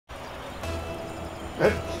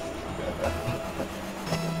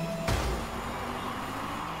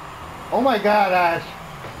Oh my God, Ash.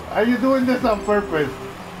 Are you doing this on purpose?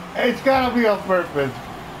 It's gotta be on purpose.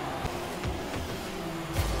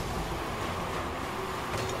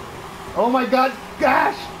 Oh my God,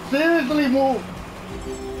 Ash! Seriously, move!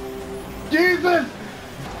 Jesus!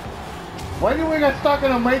 Why did we get stuck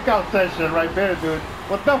in a makeout session right there, dude?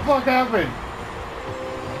 What the fuck happened?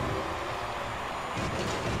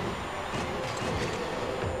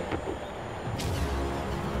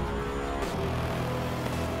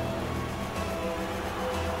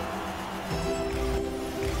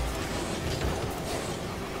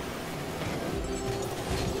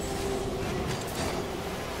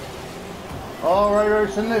 Oh, right,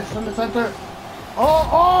 it's in the center.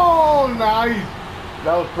 Oh, nice.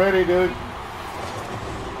 That was pretty, dude.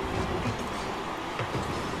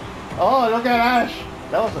 Oh, look at Ash.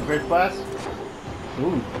 That was a great pass.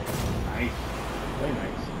 Ooh, nice. Very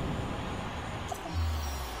nice.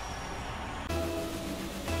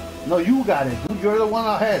 No, you got it, dude. You're the one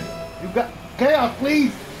ahead. You got... Chaos,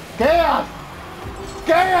 please. Chaos.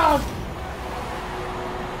 Chaos.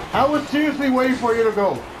 I was seriously waiting for you to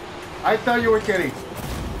go. I thought you were kidding.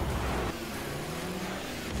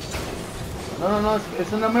 No,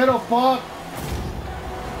 it's in the middle, fuck.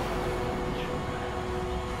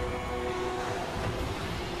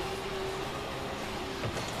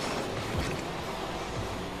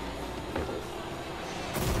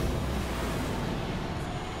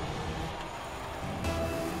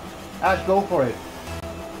 Ash, go for it.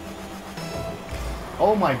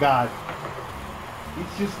 Oh my God.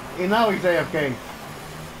 It's just, and now he's AFK.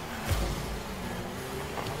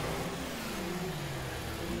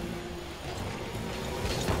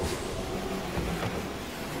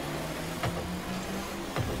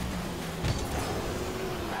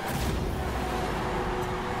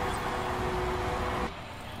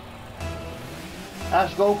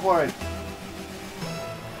 Ash, go for it.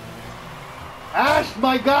 Ash,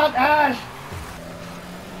 my God, Ash!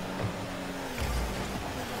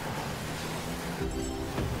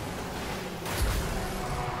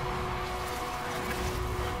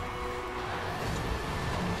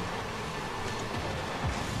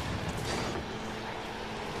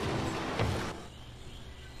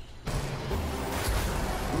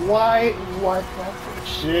 Why? What the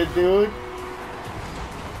shit, dude?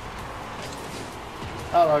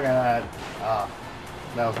 Oh, look at that. Ah,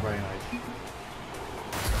 that was very nice.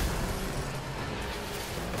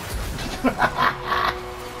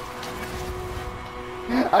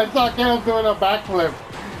 I saw Chaos doing a backflip.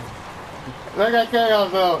 Look at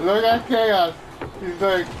Chaos though. Look at Chaos. He's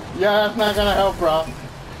like, yeah, that's not gonna help, bro.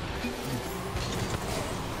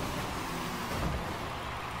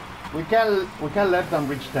 We can't let them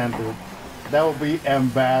reach 10, dude. That would be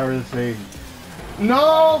embarrassing.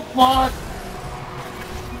 No, fuck.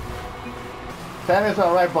 10 is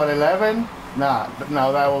alright, but 11? Nah,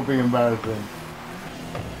 no, that would be embarrassing.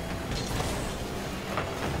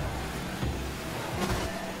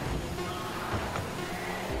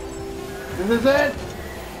 This is it?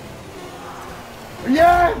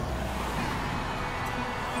 Yes!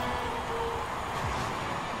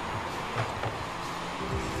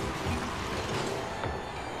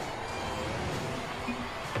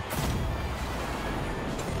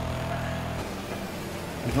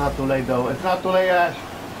 It's not too late though. It's not too late, Ash.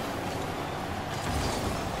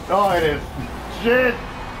 Oh, it is. Shit!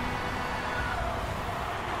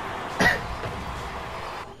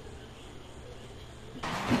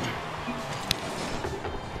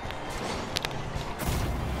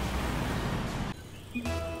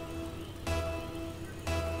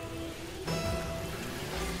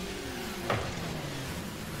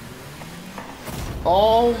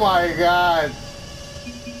 Oh my God!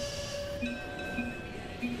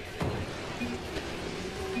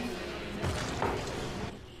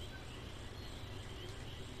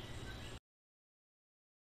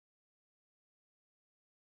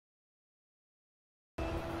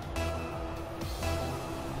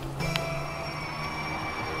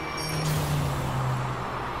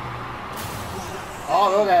 Oh,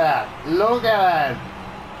 look at that! Look at that!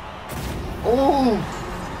 Ooh!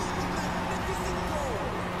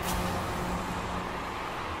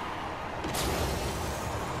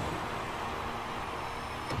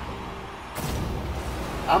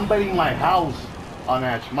 I'm betting my house on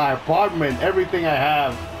Ash. My apartment, everything I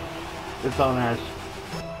have, is on Ash.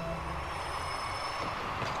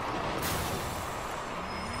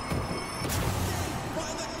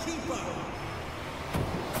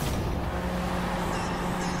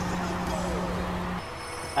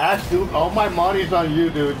 Ash, dude, all my money's on you,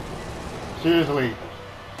 dude. Seriously.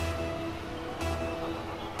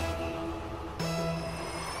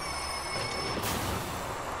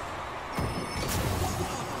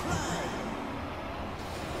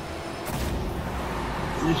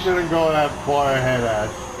 shouldn't go that far ahead, Ash.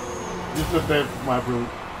 Just a bit, my brute.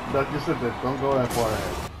 Just a bit. Don't go that far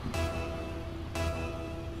ahead.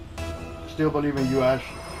 Still believe in you, Ash.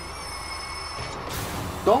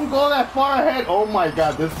 Don't go that far ahead. Oh my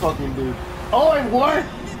god, this fucking dude. Oh, it worked!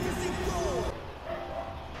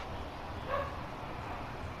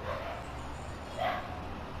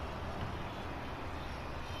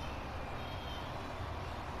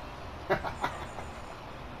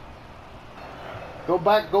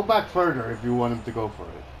 Go back further if you want him to go for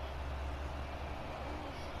it.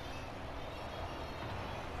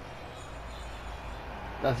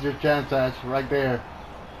 That's your chance, Ash, right there.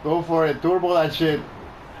 Go for it, turbo that shit.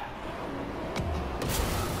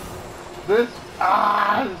 This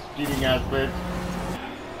cheating ass bitch.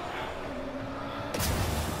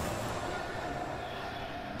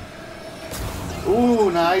 Ooh,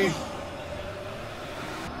 nice.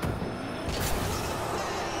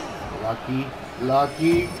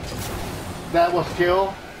 Lucky. That was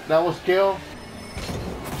kill.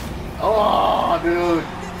 Oh, dude.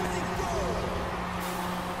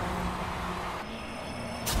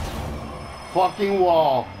 Fucking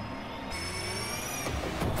wall.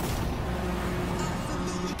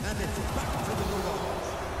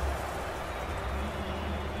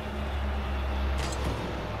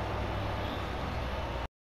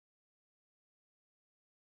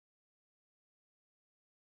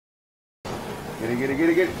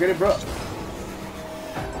 Get it, bro. It's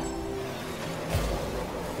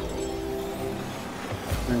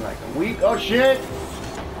been like a week. Oh shit!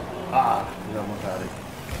 We almost had it.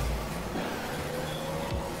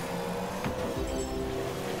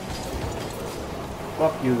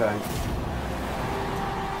 Fuck you guys.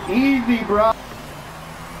 Easy, bro.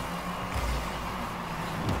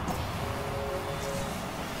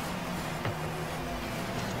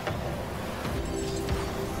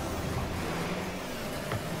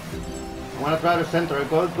 I want to try the center.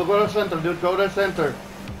 Go to the center, dude. Go to the center.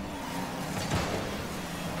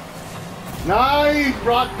 Nice!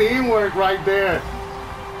 Rock teamwork right there.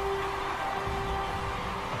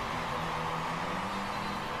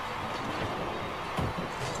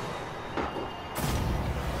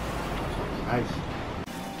 Nice.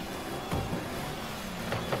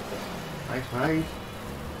 Nice.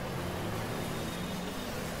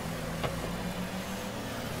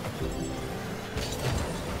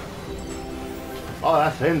 Oh,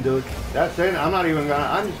 that's in, dude. That's in. I'm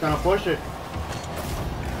just gonna push it.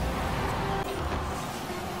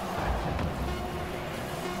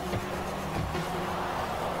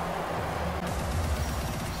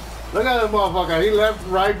 Look at the motherfucker. He left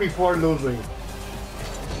right before losing.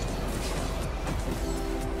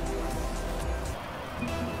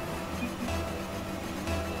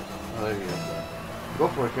 Oh, there you go. Go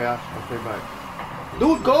for it, Chaos. I'll stay back.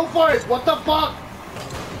 Dude, go for it! What the fuck?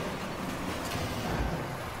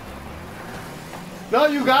 No,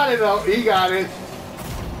 you got it though. He got it.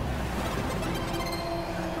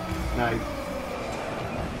 Nice.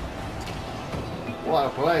 What a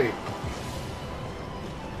play.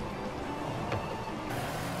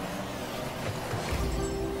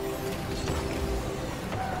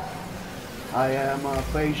 I am a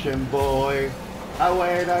patient boy. I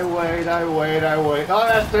wait. Oh,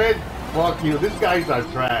 that's it. Fuck you. These guys are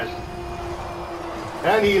trash.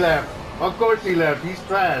 And he left. Of course he left. He's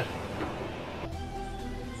trash.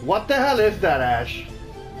 What the hell is that, Ash?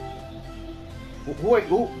 Wait,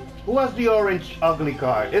 who has the orange ugly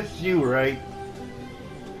card? It's you, right?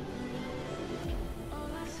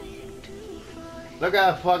 Look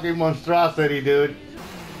at that fucking monstrosity, dude.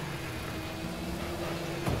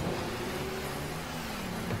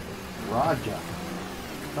 Raja.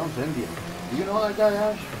 Sounds Indian. Do you know that guy,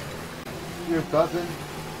 Ash? Is he your cousin?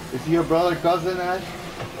 Is he your brother cousin, Ash?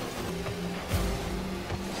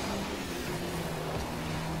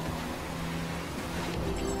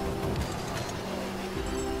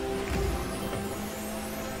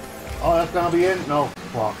 Oh, that's gonna be in? No.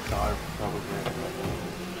 Fuck, sorry. That was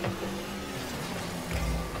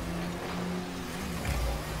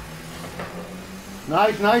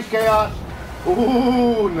it. Nice, Chaos.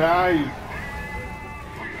 Ooh, nice.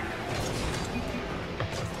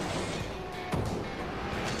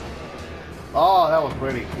 Oh, that was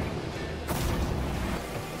pretty.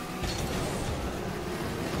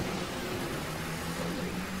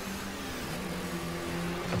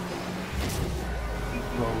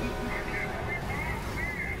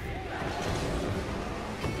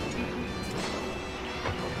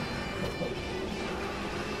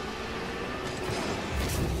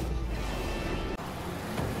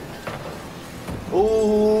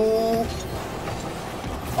 Ooh.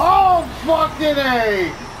 Oh, fucking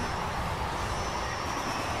A.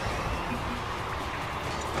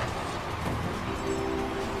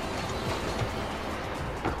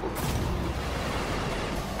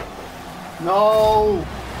 No.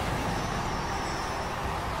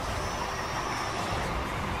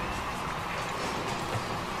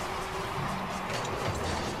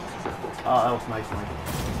 Oh, that was nice, Mike.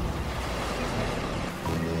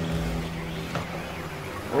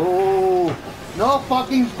 Oh, no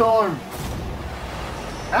fucking Storm.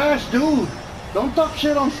 Ash, dude, don't talk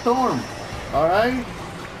shit on Storm. All right?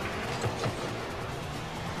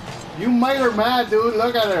 You made her mad, dude.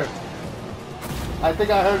 Look at her. I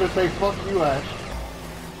think I heard her say, fuck you, Ash.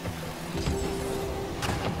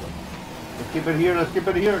 Let's keep it here. Let's keep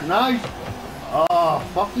it here. Nice. Oh,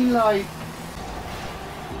 fucking light.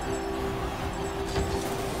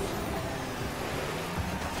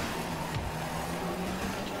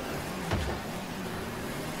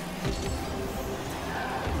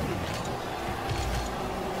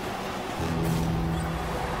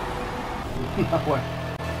 What?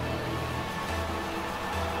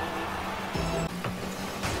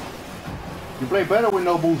 You play better with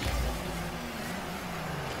no boost.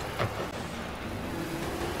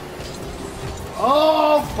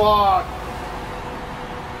 Oh, fuck!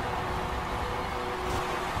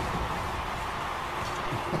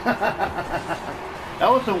 That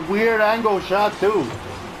was a weird angle shot, too.